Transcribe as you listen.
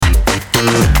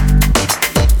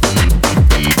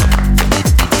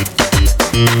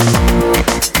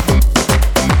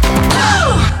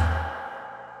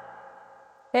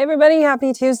everybody.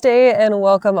 Happy Tuesday and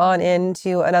welcome on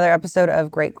into another episode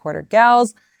of Great Quarter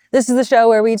Gals. This is the show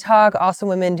where we talk awesome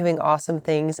women doing awesome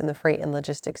things in the freight and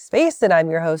logistics space. And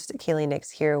I'm your host, Kaylee Nix,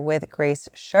 here with Grace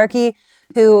Sharkey,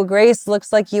 who, Grace,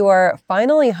 looks like you are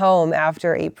finally home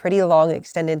after a pretty long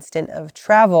extended stint of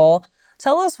travel.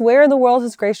 Tell us, where in the world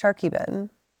has Grace Sharkey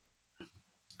been?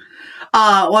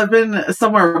 Well, I've been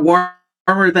somewhere warmer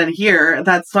than here.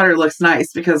 That sweater looks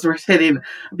nice because we're hitting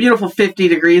a beautiful 50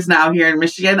 degrees now here in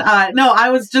Michigan. No, I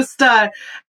was just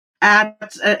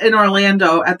in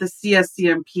Orlando at the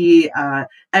CSCMP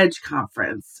Edge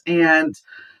conference, and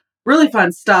really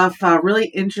fun stuff. Really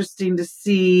interesting to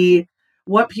see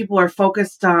what people are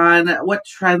focused on, what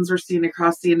trends we're seeing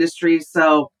across the industry.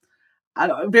 So,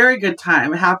 very good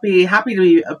time. Happy to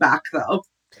be back though.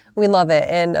 We love it.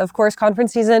 And of course,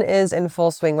 conference season is in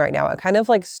full swing right now. It kind of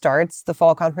like starts, the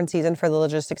fall conference season for the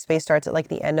logistics space starts at like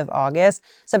the end of August.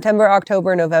 September,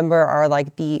 October, November are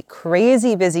like the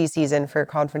crazy busy season for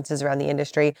conferences around the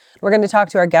industry. We're going to talk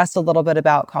to our guests a little bit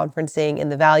about conferencing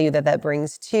and the value that that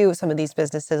brings to some of these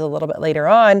businesses a little bit later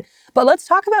on. But let's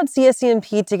talk about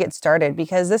CSCMP to get started,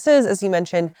 because this is, as you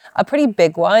mentioned, a pretty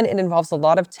big one. It involves a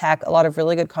lot of tech, a lot of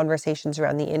really good conversations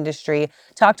around the industry.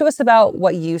 Talk to us about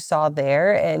what you saw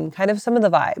there and kind of some of the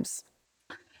vibes.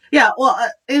 Yeah, well,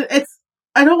 it's.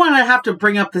 I don't want to have to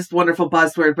bring up this wonderful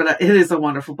buzzword, but it is a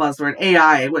wonderful buzzword.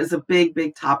 AI was a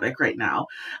big topic right now,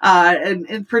 and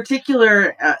in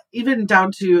particular, even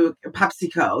down to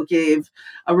PepsiCo gave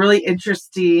a really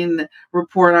interesting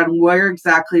report on where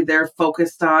exactly they're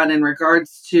focused on in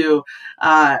regards to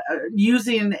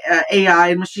using AI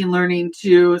and machine learning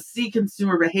to see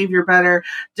consumer behavior better,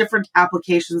 different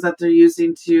applications that they're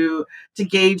using to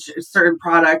gauge certain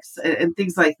products and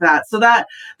things like that. So that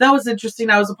was interesting.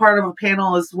 I was a part of a panel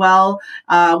as well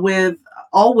with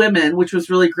all women, which was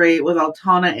really great, with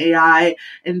Altana AI,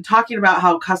 and talking about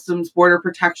how Customs Border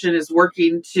Protection is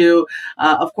working to,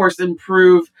 of course,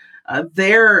 improve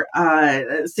their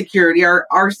security,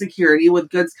 our security with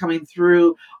goods coming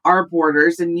through our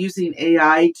borders, and using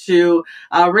AI to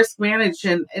risk manage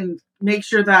and make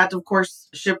sure that, of course,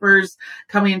 shippers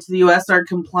coming into the U.S. are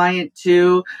compliant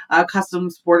to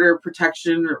Customs Border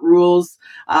Protection rules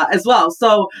as well.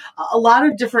 So a lot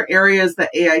of different areas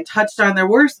that AI touched on. There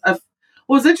were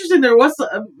what was interesting, there was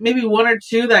maybe one or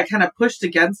two that kind of pushed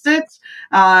against it.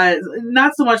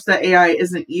 Not so much that AI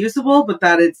isn't usable, but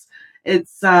that it's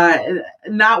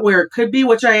not where it could be,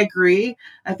 which I agree.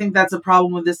 I think that's a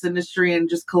problem with this industry and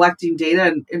just collecting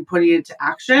data and putting it into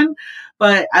action.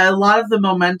 But a lot of the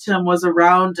momentum was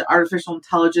around artificial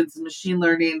intelligence and machine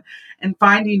learning, and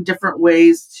finding different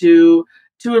ways to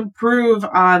improve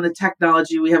on the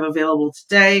technology we have available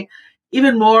today.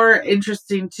 Even more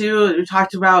interesting too, we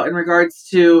talked about in regards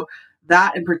to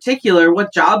that in particular,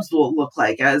 what jobs will look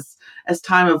like as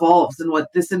time evolves, and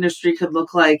what this industry could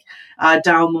look like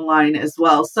down the line as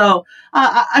well. So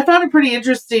I found it pretty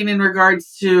interesting in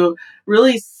regards to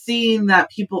really seeing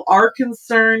that people are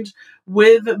concerned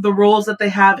with the roles that they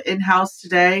have in-house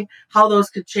today, how those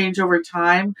could change over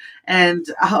time, and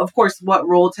of course, what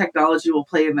role technology will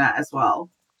play in that as well.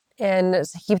 And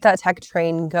to keep that tech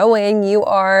train going, you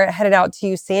are headed out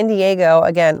to San Diego,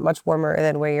 again, much warmer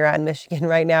than where you're at in Michigan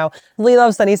right now. We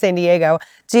love sunny San Diego,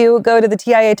 to go to the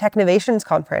TIA Technovations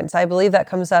Conference. I believe that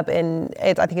comes up I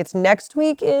think it's next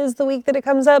week is the week that it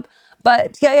comes up.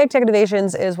 But TIA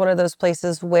Technovations is one of those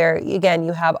places where, again,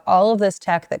 you have all of this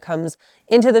tech that comes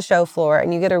into the show floor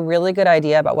and you get a really good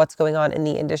idea about what's going on in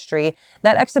the industry.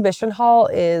 That exhibition hall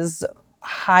is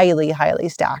highly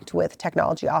stacked with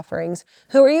technology offerings.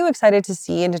 Who are you excited to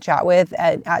see and to chat with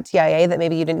at TIA that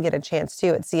maybe you didn't get a chance to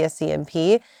at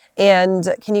CSCMP?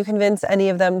 And can you convince any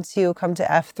of them to come to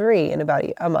F3 in about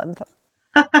a month?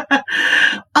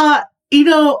 uh,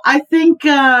 I think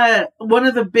one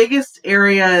of the biggest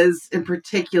areas in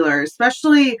particular,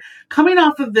 especially coming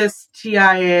off of this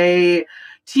TIA,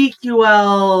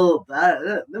 TQL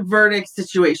verdict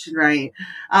situation, right?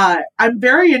 I'm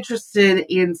very interested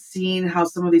in seeing how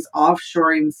some of these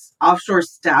offshore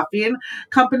staffing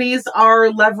companies are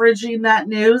leveraging that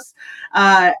news.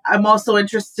 I'm also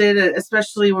interested,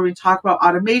 especially when we talk about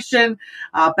automation,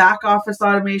 back office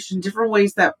automation, different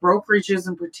ways that brokerages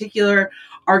in particular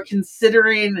are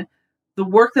considering the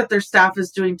work that their staff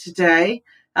is doing today.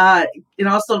 And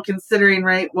also considering,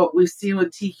 right, what we've seen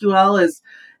with TQL is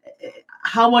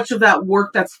how much of that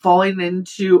work that's falling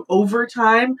into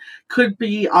overtime could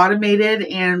be automated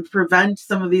and prevent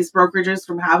some of these brokerages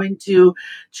from having to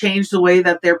change the way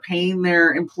that they're paying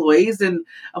their employees, and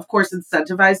of course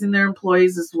incentivizing their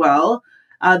employees as well.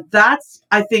 That's,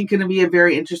 I think, going to be a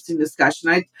very interesting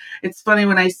discussion. It's funny,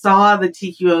 when I saw the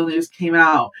TQL news came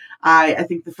out, I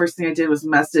think the first thing I did was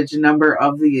message a number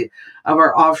of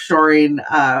our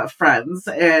offshoring friends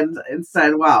and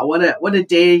said, "Wow, what a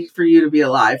day for you to be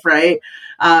alive!" Right?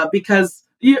 Because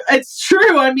it's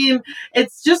true. I mean,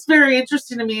 it's just very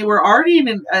interesting to me. We're already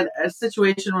in a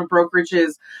situation with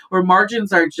brokerages where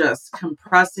margins are just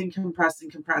compressing.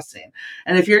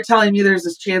 And if you're telling me there's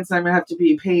this chance I'm going to have to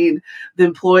be paying the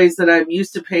employees that I'm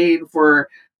used to paying for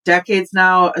decades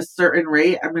now a certain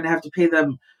rate, I'm going to have to pay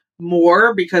them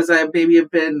more because I maybe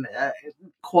have been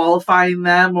qualifying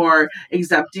them or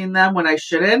exempting them when I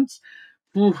shouldn't.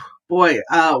 Ooh, boy,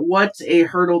 what a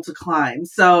hurdle to climb.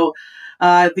 So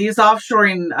these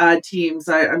offshoring teams,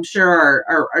 I'm sure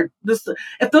are this.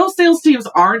 If those sales teams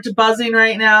aren't buzzing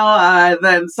right now,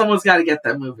 then someone's got to get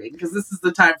them moving, because this is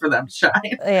the time for them to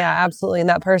shine. Yeah, absolutely. And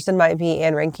that person might be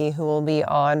Ann Rinke, who will be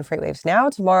on FreightWaves Now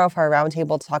tomorrow for our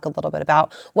roundtable to talk a little bit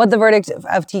about what the verdict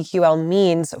of TQL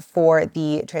means for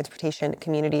the transportation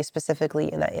community,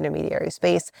 specifically in that intermediary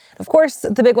space. Of course,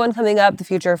 the big one coming up, the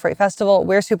Future of Freight Festival.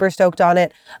 We're super stoked on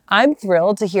it. I'm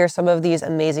thrilled to hear some of these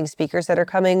amazing speakers that are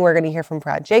coming. We're going to hear from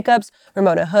Brad Jacobs.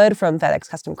 Ramona Hood from FedEx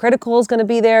Custom Critical is going to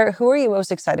be there. Who are you most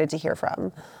excited to hear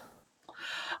from?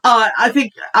 I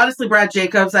think, honestly, Brad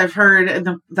Jacobs, I've heard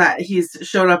that he's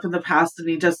showed up in the past and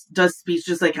he just does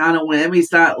speeches like on a whim.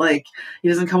 He's not like, he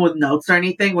doesn't come with notes or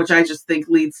anything, which I just think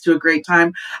leads to a great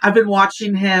time. I've been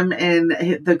watching him in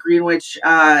the Greenwich,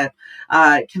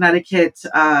 Connecticut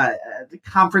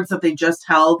conference that they just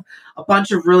held. A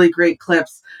bunch of really great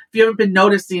clips. If you haven't been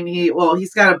noticing,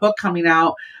 he's got a book coming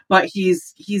out, but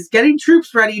he's getting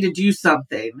troops ready to do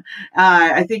something.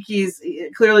 I think he's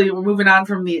clearly moving on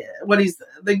from the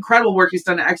incredible work he's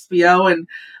done at XPO, and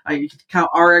you can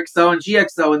count RXO and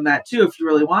GXO in that too if you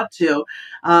really want to.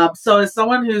 So as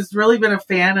someone who's really been a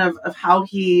fan of how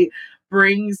he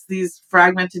brings these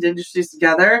fragmented industries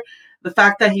together, the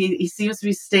fact that he seems to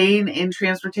be staying in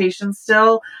transportation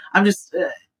still,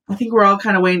 I think we're all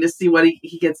kind of waiting to see what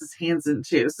he gets his hands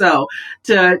into. So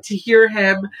to hear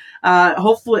him,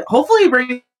 hopefully he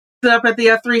brings it up at the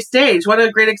F3 stage. What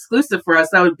a great exclusive for us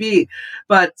that would be.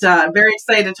 But very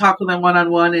excited to talk with him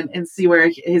one-on-one and see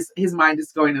where his mind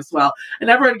is going as well. And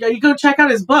everyone, you go check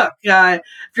out his book. If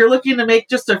you're looking to make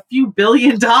just a few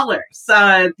 $billion,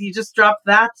 he just dropped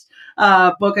that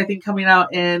book, I think, coming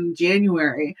out in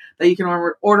January, that you can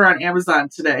order on Amazon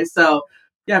today. So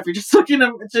yeah, if you're just looking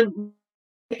to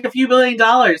make a few $billion,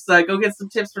 go get some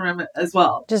tips from him as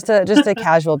well. Just a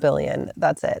casual billion.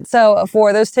 That's it. So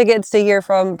for those tickets to hear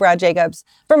from Brad Jacobs,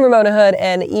 from Ramona Hood,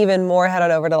 and even more, head on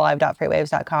over to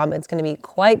live.freightwaves.com. It's going to be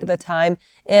quite the time.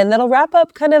 And that'll wrap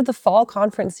up kind of the fall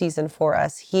conference season for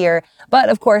us here. But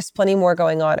of course, plenty more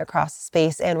going on across the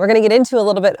space. And we're going to get into a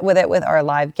little bit with it with our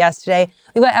live guest today.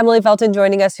 We've got Emily Felton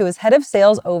joining us, who is head of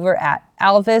sales over at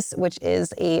Alvis, which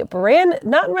is a brand,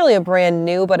 not really a brand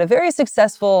new, but a very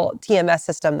successful TMS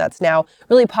system that's now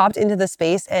really popped into the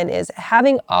space and is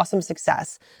having awesome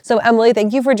success. So Emily,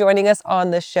 thank you for joining us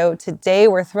on the show today.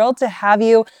 We're thrilled to have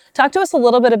you. Talk to us a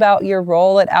little bit about your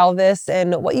role at Alvis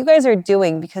and what you guys are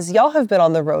doing, because y'all have been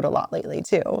on the road a lot lately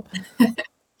too.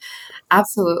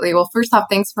 Absolutely. Well, first off,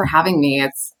 thanks for having me.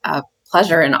 It's a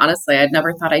pleasure. And honestly, I'd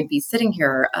never thought I'd be sitting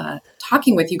here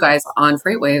talking with you guys on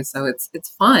FreightWaves. So it's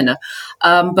fun.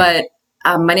 But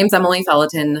my name's Emily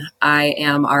Felton. I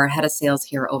am our head of sales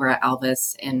here over at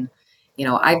Alvis. And,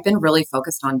 I've been really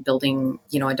focused on building,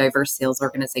 a diverse sales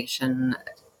organization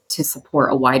to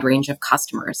support a wide range of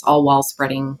customers, all while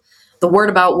spreading the word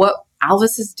about what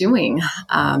Alvis is doing.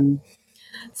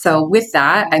 So with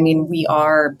that, we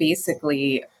are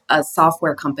basically a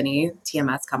software company,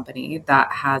 TMS company,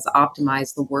 that has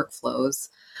optimized the workflows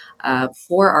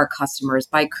for our customers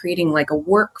by creating like a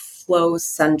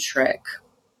workflow-centric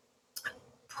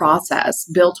process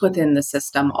built within the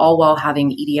system, all while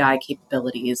having EDI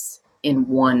capabilities in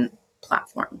one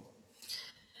platform.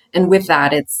 And with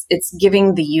that, it's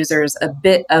giving the users a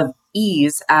bit of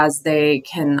ease as they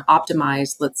can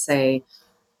optimize, let's say,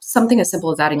 something as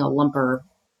simple as adding a lumper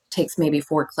takes maybe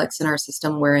 4 clicks in our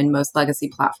system, where in most legacy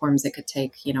platforms it could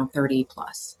take 30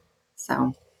 plus.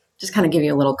 So just kind of give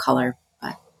you a little color,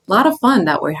 but a lot of fun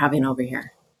that we're having over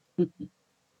here.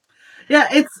 Yeah,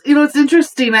 it's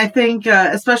interesting. I think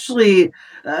especially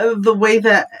the way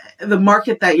that the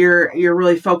market that you're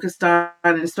really focused on,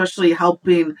 and especially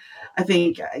helping, I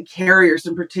think, carriers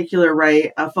in particular,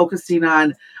 right, focusing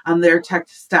on their tech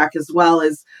stack as well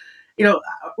as.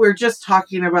 We're just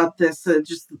talking about this,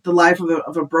 just the life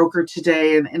of a broker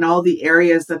today, and all the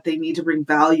areas that they need to bring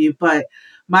value. But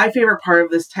my favorite part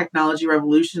of this technology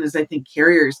revolution is I think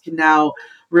carriers can now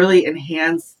really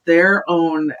enhance their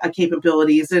own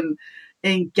capabilities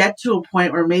and get to a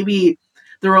point where maybe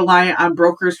they're reliant on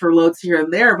brokers for loads here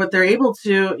and there, but they're able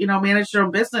to, manage their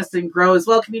own business and grow as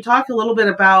well. Can you talk a little bit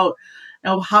about,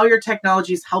 how your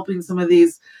technology is helping some of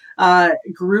these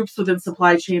groups within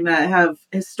supply chain that have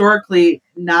historically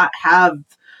not have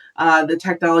the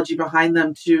technology behind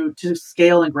them to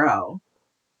scale and grow?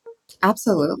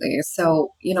 Absolutely.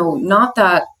 So, not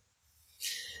that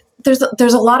there's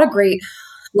a lot of great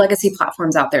legacy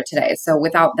platforms out there today. So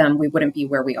without them, we wouldn't be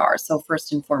where we are. So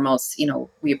first and foremost,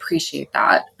 we appreciate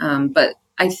that. But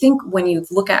I think when you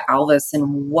look at Alvis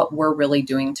and what we're really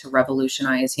doing to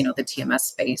revolutionize, the TMS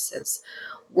space is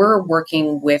we're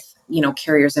working with,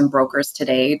 carriers and brokers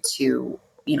today to,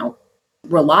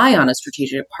 rely on a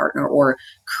strategic partner or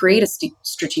create a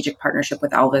strategic partnership with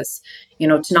Alvis,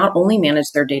 to not only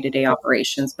manage their day-to-day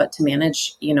operations, but to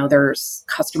manage, their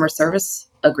customer service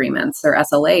agreements, their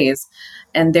SLAs.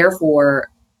 And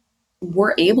therefore,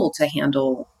 we're able to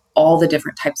handle all the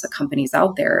different types of companies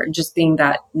out there, just being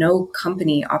that no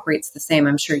company operates the same.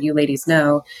 I'm sure you ladies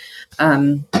know,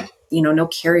 no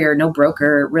carrier, no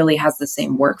broker really has the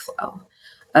same workflow.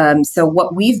 So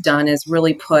what we've done is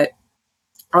really put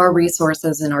our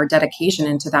resources and our dedication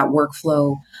into that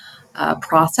workflow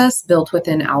process built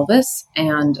within Alvis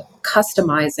and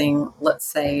customizing, let's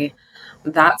say,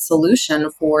 that solution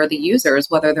for the users,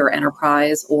 whether they're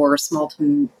enterprise or small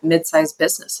to mid-sized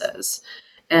businesses.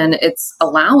 And it's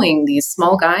allowing these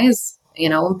small guys,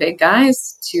 big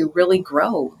guys to really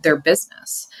grow their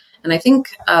business. And I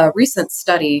think a recent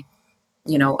study,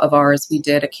 of ours, we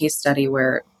did a case study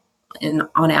where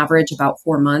on average about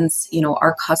 4 months,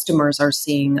 our customers are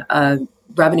seeing a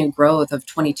revenue growth of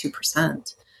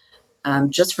 22%,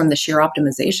 just from the sheer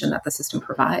optimization that the system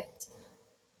provides.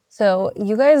 So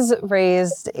you guys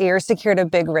secured a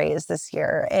big raise this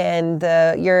year, and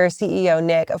your CEO,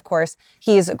 Nick, of course,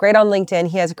 he's great on LinkedIn.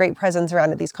 He has a great presence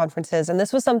around at these conferences. And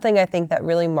this was something I think that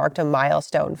really marked a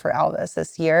milestone for Alvis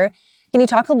this year. Can you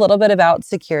talk a little bit about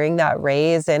securing that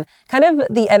raise and kind of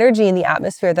the energy and the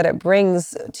atmosphere that it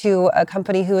brings to a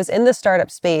company who is in the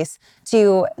startup space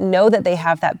to know that they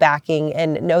have that backing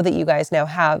and know that you guys now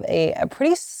have a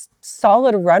pretty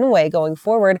solid runway going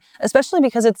forward, especially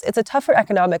because it's a tougher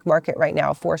economic market right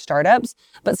now for startups.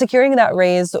 But securing that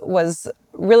raise was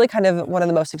really kind of one of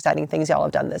the most exciting things y'all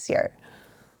have done this year.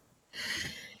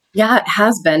 Yeah, it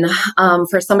has been.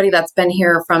 For somebody that's been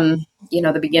here from,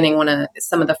 the beginning, one of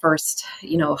some of the first,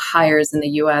 hires in the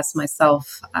US,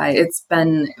 myself, it's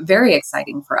been very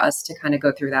exciting for us to kind of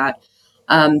go through that.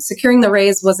 Securing the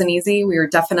raise wasn't easy. We were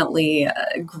definitely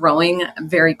growing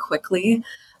very quickly.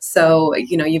 So,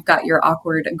 you've got your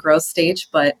awkward growth stage,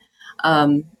 but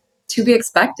to be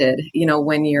expected,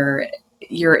 when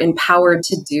you're empowered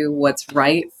to do what's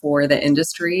right for the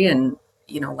industry and,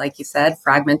 like you said,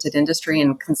 fragmented industry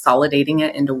and consolidating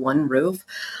it into one roof.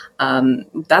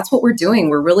 That's what we're doing.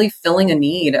 We're really filling a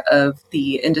need of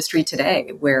the industry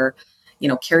today where,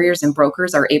 carriers and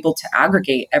brokers are able to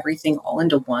aggregate everything all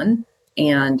into one.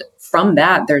 And from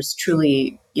that, there's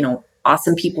truly,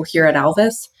 awesome people here at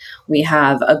Alvis. We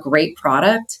have a great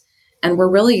product and we're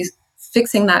really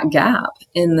fixing that gap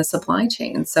in the supply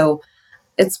chain. So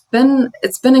it's been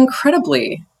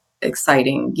incredibly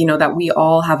exciting, that we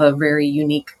all have a very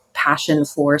unique passion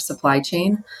for supply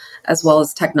chain as well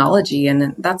as technology.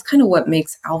 And that's kind of what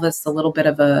makes Alvis a little bit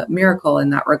of a miracle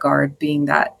in that regard, being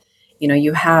that,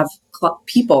 you have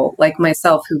people like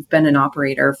myself who've been an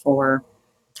operator for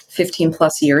 15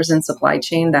 plus years in supply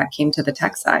chain that came to the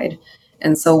tech side.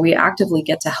 And so we actively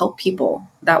get to help people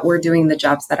that were doing the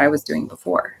jobs that I was doing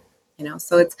before.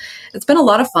 So it's been a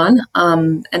lot of fun.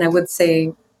 And I would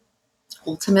say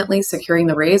ultimately securing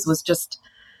the raise was just,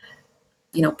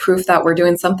 proof that we're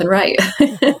doing something right.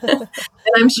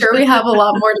 And I'm sure we have a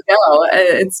lot more to go.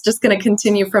 It's just going to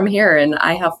continue from here. And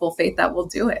I have full faith that we'll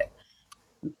do it.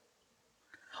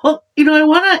 Well, I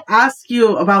want to ask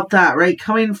you about that, right?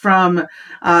 Coming from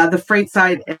the freight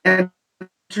side and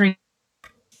entering,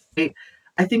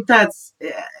 I think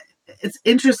it's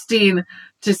interesting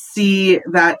to see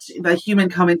that the human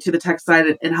come into the tech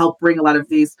side and help bring a lot of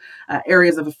these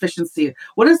areas of efficiency.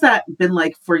 What has that been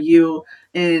like for you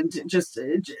and just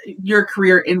your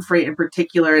career in freight in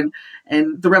particular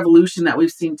and the revolution that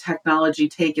we've seen technology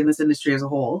take in this industry as a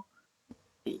whole?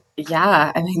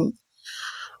 Yeah, I mean,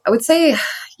 I would say,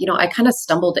 I kind of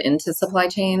stumbled into supply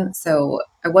chain, so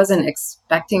I wasn't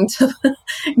expecting to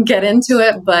get into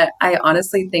it, but I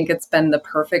honestly think it's been the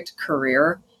perfect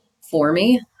career for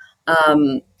me.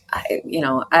 I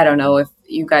don't know if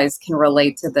you guys can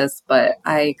relate to this, but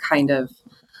I kind of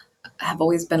have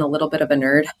always been a little bit of a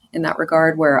nerd in that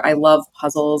regard, where I love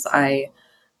puzzles. I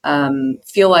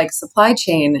feel like supply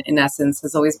chain, in essence,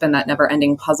 has always been that never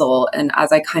ending puzzle. And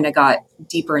as I kind of got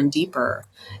deeper and deeper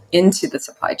into the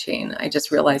supply chain, I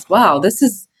just realized, wow, this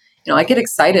is, I get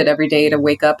excited every day to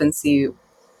wake up and see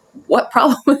what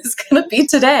problem is going to be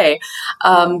today.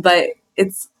 But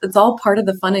it's all part of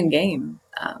the fun and game,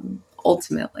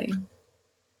 ultimately.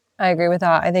 I agree with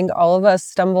that. I think all of us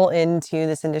stumble into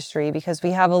this industry because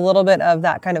we have a little bit of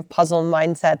that kind of puzzle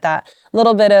mindset, that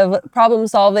little bit of problem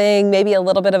solving, maybe a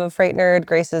little bit of a freight nerd.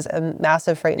 Grace is a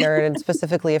massive freight nerd and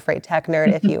specifically a freight tech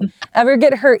nerd. If you ever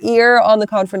get her ear on the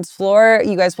conference floor,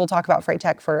 you guys will talk about freight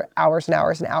tech for hours and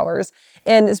hours and hours.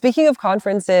 And speaking of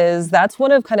conferences, that's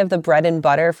one of kind of the bread and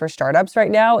butter for startups right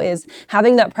now, is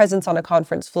having that presence on a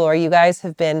conference floor. You guys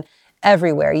have been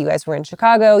everywhere. You guys were in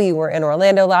Chicago, you were in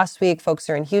Orlando last week, folks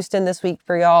are in Houston this week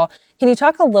for y'all. Can you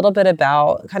talk a little bit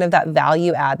about kind of that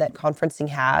value add that conferencing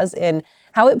has and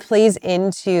how it plays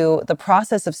into the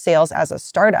process of sales as a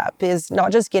startup? Is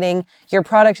not just getting your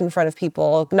product in front of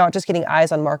people, not just getting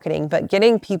eyes on marketing, but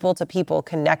getting people to people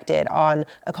connected on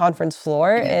a conference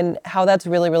floor, and how that's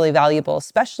really, really valuable,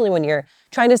 especially when you're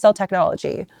trying to sell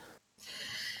technology.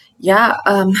 Yeah,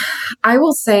 I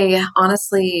will say,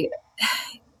 honestly,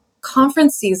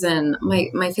 conference season,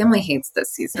 my family hates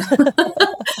this season.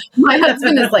 My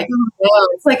husband is like, oh, no.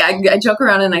 It's like I joke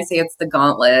around and I say it's the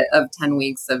gauntlet of 10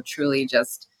 weeks of truly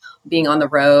just being on the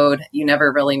road. You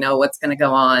never really know what's going to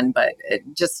go on, but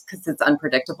just because it's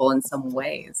unpredictable in some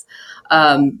ways.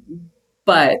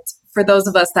 But for those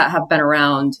of us that have been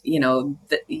around,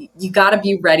 you got to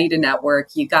be ready to network.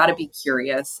 You got to be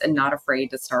curious and not afraid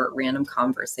to start random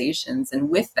conversations. And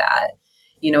with that,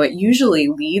 it usually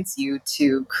leads you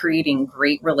to creating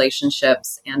great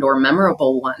relationships and or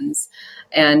memorable ones.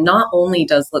 And not only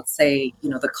does, let's say,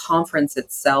 the conference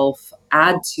itself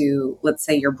add to, let's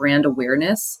say, your brand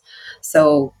awareness.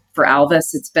 So for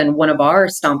Alvis, it's been one of our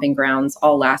stomping grounds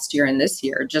all last year and this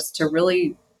year, just to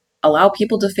really allow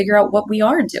people to figure out what we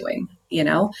are doing,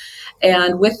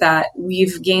 And with that,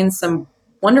 we've gained some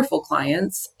wonderful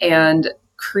clients and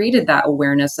created that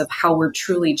awareness of how we're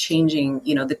truly changing,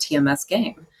 the TMS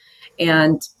game.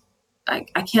 And I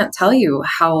can't tell you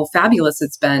how fabulous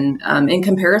it's been in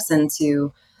comparison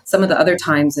to some of the other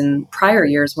times in prior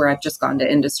years where I've just gone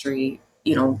to industry,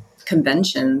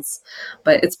 conventions.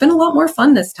 But it's been a lot more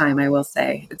fun this time, I will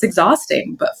say. It's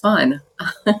exhausting, but fun.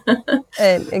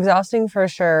 Exhausting for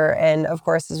sure. And of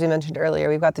course, as we mentioned earlier,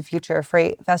 we've got the Future of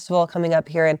Freight Festival coming up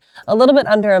here in a little bit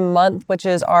under a month, which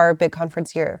is our big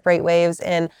conference here at FreightWaves.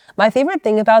 And my favorite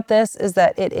thing about this is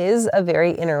that it is a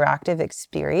very interactive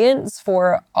experience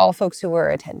for all folks who are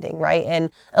attending, right? And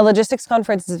a logistics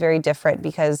conference is very different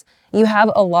because you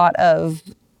have a lot of,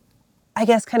 I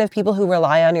guess, kind of people who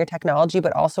rely on your technology,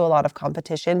 but also a lot of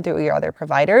competition through your other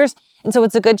providers. And so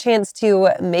it's a good chance to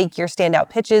make your standout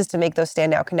pitches, to make those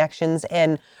standout connections,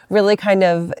 and really kind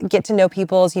of get to know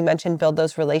people, as you mentioned, build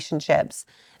those relationships.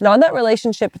 And on that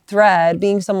relationship thread,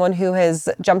 being someone who has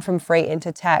jumped from freight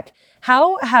into tech,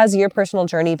 how has your personal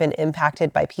journey been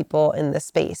impacted by people in this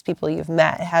space, people you've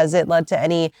met? Has it led to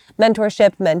any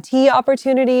mentorship, mentee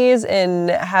opportunities?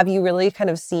 And have you really kind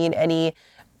of seen any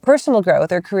personal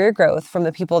growth or career growth from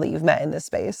the people that you've met in this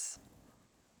space?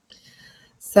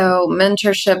 So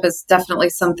mentorship is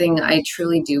definitely something I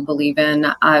truly do believe in.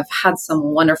 I've had some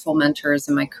wonderful mentors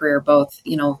in my career, both,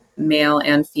 male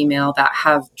and female, that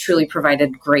have truly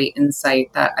provided great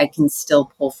insight that I can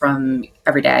still pull from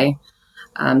every day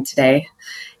today.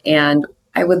 And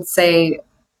I would say,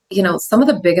 some of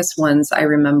the biggest ones I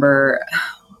remember,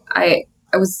 I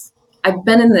was, I've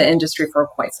been in the industry for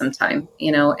quite some time,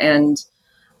 and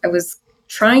I was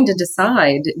trying to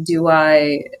decide, do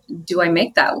I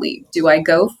make that leap? Do I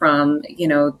go from,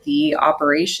 the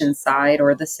operations side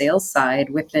or the sales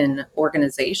side within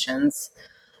organizations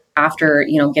after,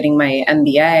 getting my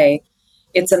MBA?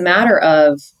 It's a matter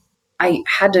of, I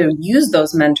had to use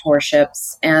those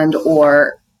mentorships and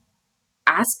or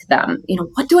ask them,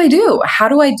 what do I do? How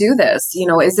do I do this?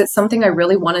 Is it something I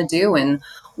really want to do? And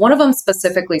one of them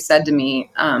specifically said to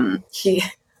me,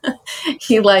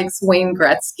 he likes Wayne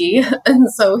Gretzky.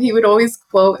 And so he would always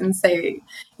quote and say,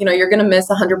 you're going to miss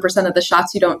 100% of the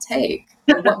shots you don't take.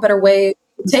 And what better way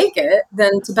to take it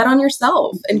than to bet on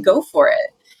yourself and go for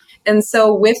it? And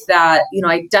so with that,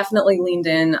 I definitely leaned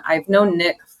in. I've known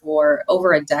Nick for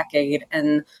over a decade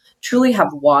and truly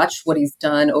have watched what he's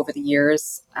done over the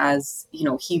years as,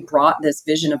 he brought this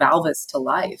vision of Alvis to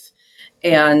life.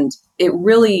 And it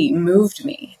really moved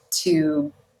me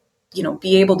to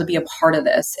be able to be a part of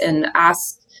this and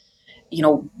ask,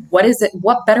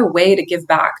 what better way to give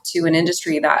back to an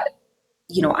industry that,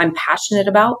 I'm passionate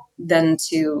about than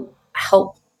to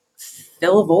help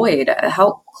fill a void,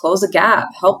 help close a gap,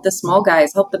 help the small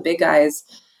guys, help the big guys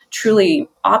truly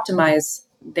optimize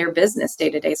their business day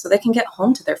to day so they can get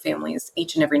home to their families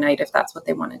each and every night if that's what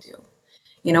they want to do.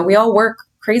 We all work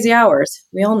crazy hours.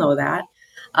 We all know that.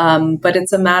 But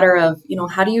it's a matter of,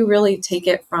 how do you really take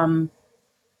it from,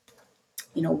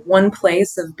 one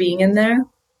place of being in there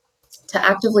to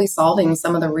actively solving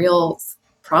some of the real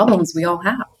problems we all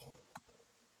have.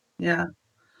 Yeah.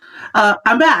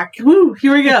 I'm back. Woo,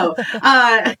 here we go.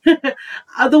 The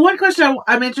one question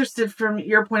I'm interested from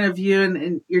your point of view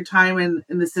and your time in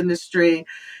this industry,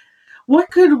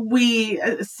 what could we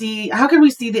see? How can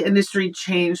we see the industry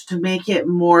change to make it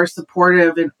more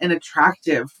supportive and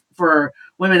attractive for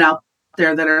women out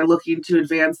there that are looking to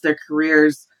advance their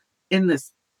careers in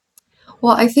this?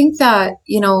 Well, I think that,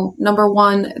 number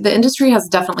one, the industry has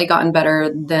definitely gotten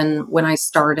better than when I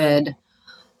started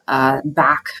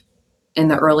back in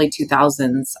the early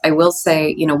 2000s. I will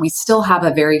say, we still have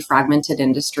a very fragmented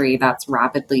industry that's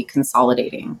rapidly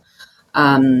consolidating.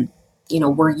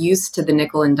 We're used to the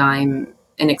nickel and dime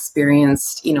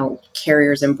inexperienced,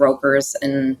 carriers and brokers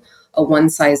and a one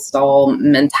size fits all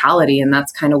mentality. And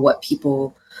that's kind of what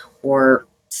people or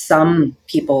some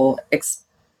people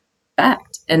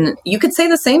expect. And you could say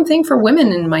the same thing for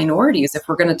women and minorities if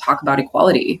we're going to talk about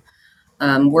equality.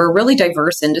 We're a really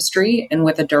diverse industry, and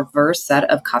with a diverse set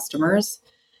of customers,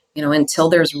 until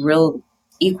there's real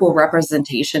equal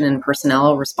representation in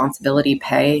personnel, responsibility,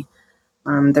 pay,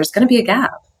 there's going to be a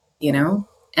gap,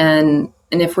 and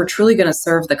if we're truly going to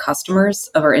serve the customers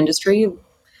of our industry,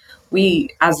 we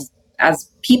as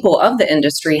people of the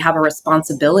industry have a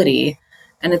responsibility,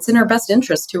 and it's in our best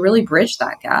interest to really bridge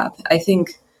that gap. I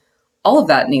think all of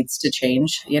that needs to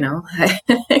change. I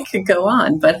could go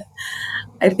on, but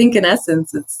I think in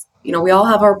essence, it's, we all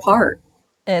have our part.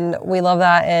 And we love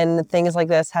that. And things like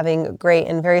this, having great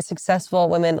and very successful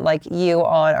women like you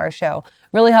on our show,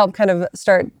 really help kind of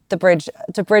start the bridge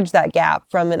to bridge that gap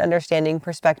from an understanding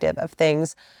perspective of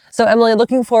things. So Emily,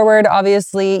 looking forward,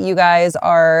 obviously you guys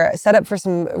are set up for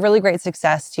some really great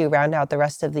success to round out the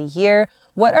rest of the year.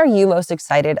 What are you most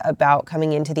excited about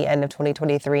coming into the end of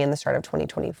 2023 and the start of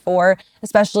 2024,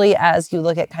 especially as you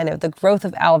look at kind of the growth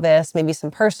of Alvis, maybe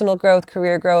some personal growth,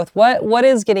 career growth? What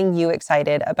is getting you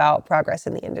excited about progress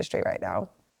in the industry right now?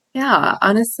 Yeah,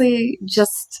 honestly,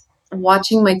 just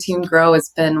watching my team grow has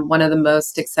been one of the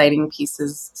most exciting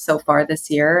pieces so far this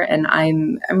year, and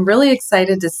I'm really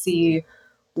excited to see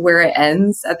where it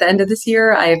ends at the end of this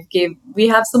year. We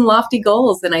have some lofty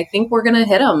goals, and I think we're going to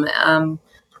hit them.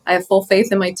 I have full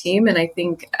faith in my team, and I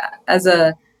think as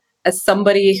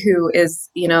somebody who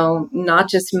is, not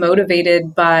just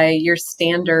motivated by your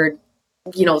standard,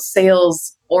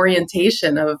 sales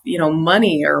orientation of,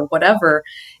 money or whatever,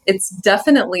 it's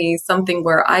definitely something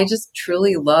where I just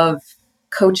truly love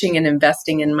coaching and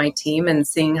investing in my team and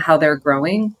seeing how they're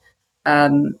growing,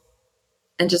 and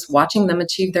just watching them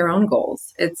achieve their own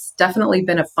goals. It's definitely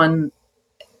been a fun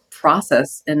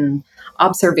process and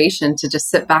observation to just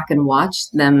sit back and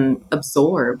watch them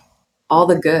absorb all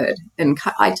the good. And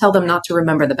I tell them not to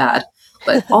remember the bad,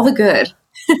 but all the good.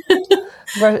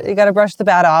 You got to brush the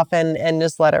bad off and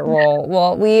just let it roll.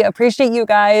 Well, we appreciate you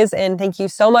guys and thank you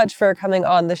so much for coming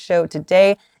on the show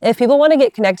today. If people want to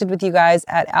get connected with you guys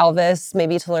at Alvis,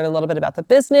 maybe to learn a little bit about the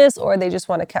business, or they just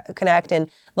want to connect and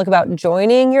look about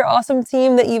joining your awesome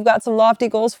team that you've got some lofty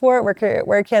goals for,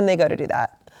 where can they go to do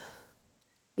that?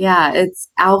 Yeah, it's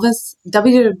Alvis,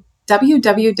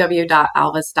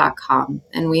 www.alvis.com.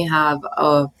 And we have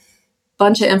a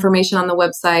bunch of information on the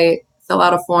website. Fill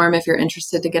out a form if you're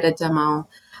interested to get a demo.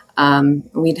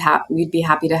 We'd be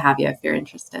happy to have you if you're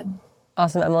interested.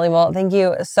 Awesome, Emily. Well, thank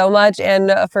you so much.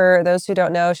 And for those who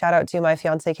don't know, shout out to my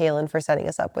fiance, Kaylin, for setting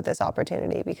us up with this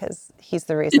opportunity, because he's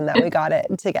the reason that we got it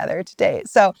together today.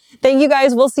 So thank you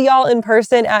guys. We'll see y'all in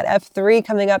person at F3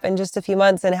 coming up in just a few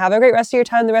months, and have a great rest of your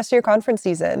time, the rest of your conference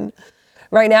season.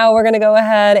 Right now, we're going to go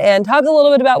ahead and talk a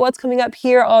little bit about what's coming up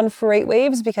here on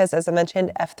FreightWaves, because as I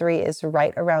mentioned, F3 is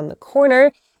right around the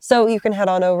corner. So you can head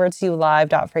on over to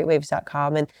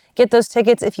live.freightwaves.com and get those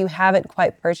tickets if you haven't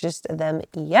quite purchased them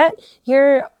yet.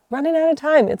 You're running out of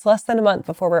time. It's less than a month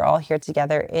before we're all here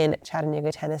together in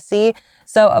Chattanooga, Tennessee.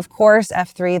 So of course,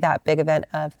 F3, that big event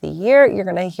of the year, you're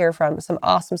going to hear from some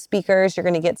awesome speakers. You're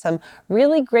going to get some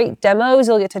really great demos.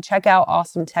 You'll get to check out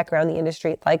awesome tech around the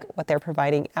industry, like what they're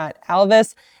providing at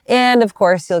Alvis. And of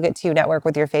course, you'll get to network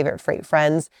with your favorite freight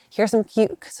friends, hear some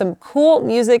cool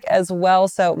music as well.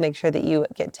 So make sure that you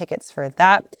get tickets for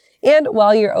that. And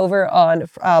while you're over on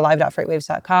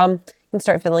live.freightwaves.com, and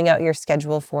start filling out your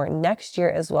schedule for next year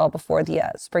as well before the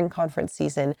spring conference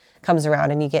season comes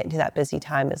around and you get into that busy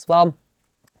time as well.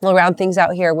 We'll round things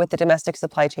out here with the Domestic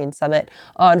Supply Chain Summit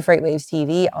on FreightWaves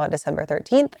TV on December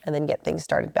 13th, and then get things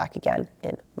started back again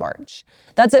in March.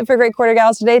 That's it for Great Quarter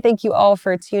Gals today. Thank you all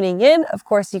for tuning in. Of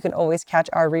course, you can always catch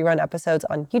our rerun episodes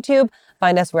on YouTube.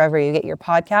 Find us wherever you get your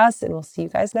podcasts, and we'll see you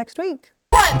guys next week.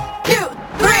 1, 2,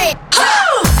 3,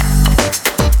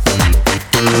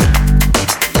 ho!